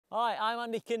Hi, I'm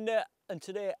Andy Kinder and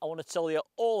today I want to tell you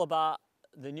all about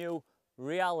the new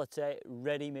Reality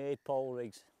Readymade pole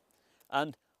rigs.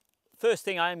 And first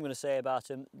thing I am going to say about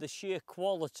them, the sheer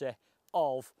quality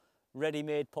of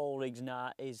ready-made pole rigs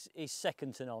now is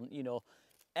second to none. You know,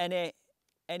 any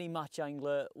match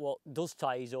angler what does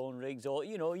tie his own rigs, or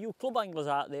you know, you club anglers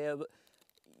out there, but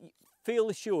feel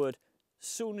assured, as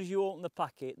soon as you open the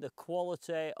packet, the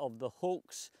quality of the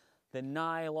hooks, the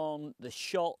nylon, the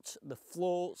shot, the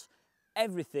floats,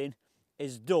 everything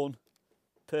is done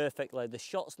perfectly. The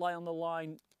shots lie on the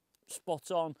line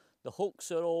spot on, the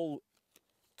hooks are all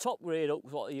top grade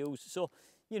hooks what I use. So,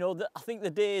 you know, I think the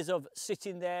days of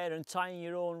sitting there and tying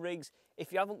your own rigs,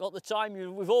 if you haven't got the time,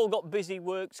 we've all got busy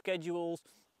work schedules,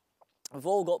 we've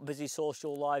all got busy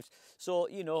social lives, so,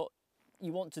 you know,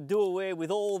 you want to do away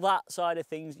with all that side of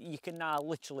things, you can now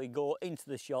literally go into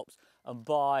the shops and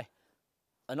buy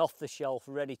an off-the-shelf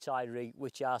ready-tied rig,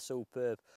 which are superb.